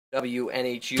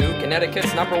WNHU, Connecticut's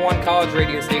 #1 college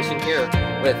radio station here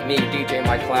with me, DJ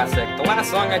Mike Classic. The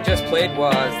last song I just played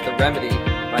was The Remedy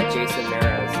by Jason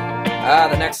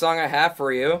Mraz. The next song I have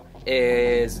for you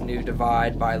is New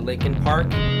Divide by Linkin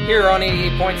Park here on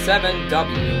 88.7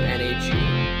 WNHU.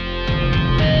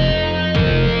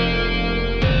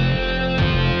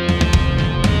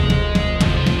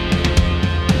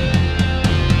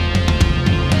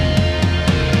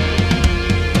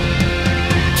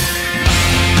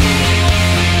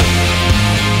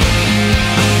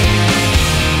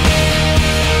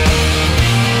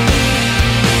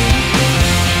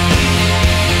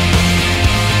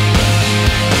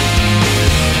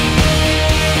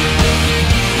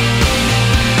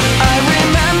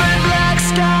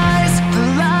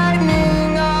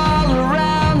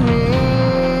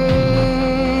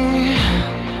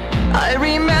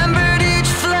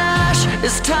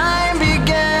 As time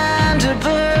began to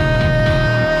blur,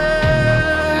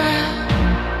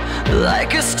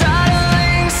 like a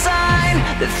startling sign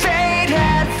that fate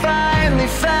had finally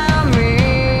found me,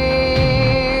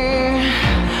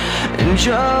 and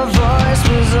your voice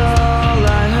was all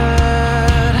I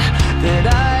heard, that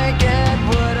I get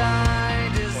what I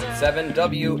deserve. 7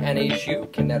 WNHU,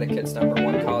 Connecticut's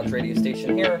 #1 college radio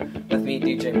station here with me,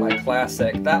 DJ Mike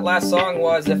Classic. That last song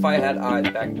was If I Had Eyes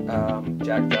by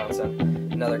Jack Johnson.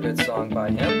 Another good song by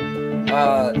him.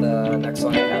 The next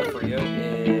song I have for you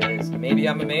is Maybe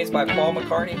I'm Amazed by Paul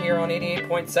McCartney here on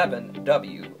 88.7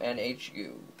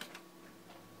 WNHU.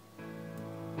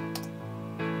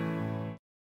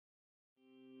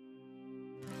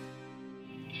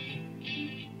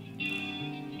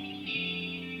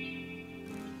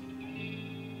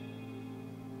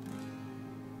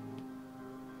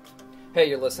 Hey,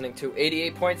 you're listening to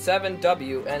 88.7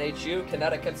 WNHU,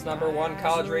 Connecticut's #1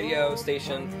 college radio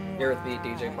station. Here with me,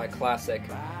 DJ Mike Classic.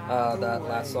 That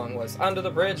last song was Under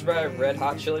the Bridge by Red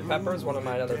Hot Chili Peppers, one of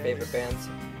my other favorite bands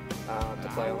to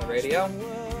play on the radio.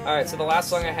 Alright, so the last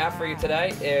song I have for you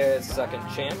today is Second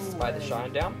Chance by The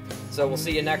Shinedown. So we'll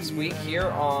see you next week here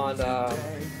on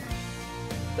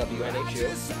WNHU.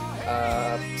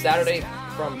 Saturday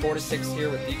from 4 to 6 here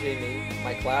with DJ me,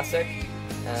 Mike Classic.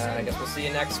 I guess we'll see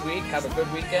you next week. Have a good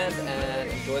weekend and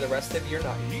enjoy the rest of your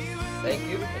night. Thank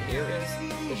you, and here is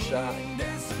The Shine.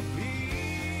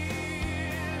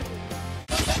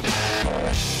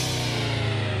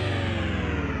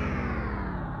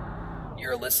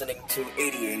 You're listening to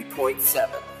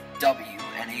 88.7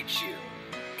 WNHU,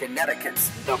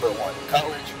 Connecticut's #1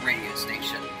 college radio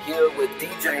station, here with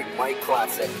DJ Mike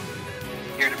Classic.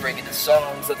 Here to bring you the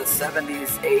songs of the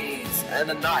 70s, 80s, and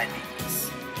the 90s.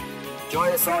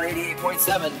 Join us on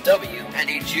 88.7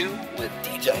 WNHU with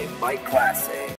DJ Mike Classic.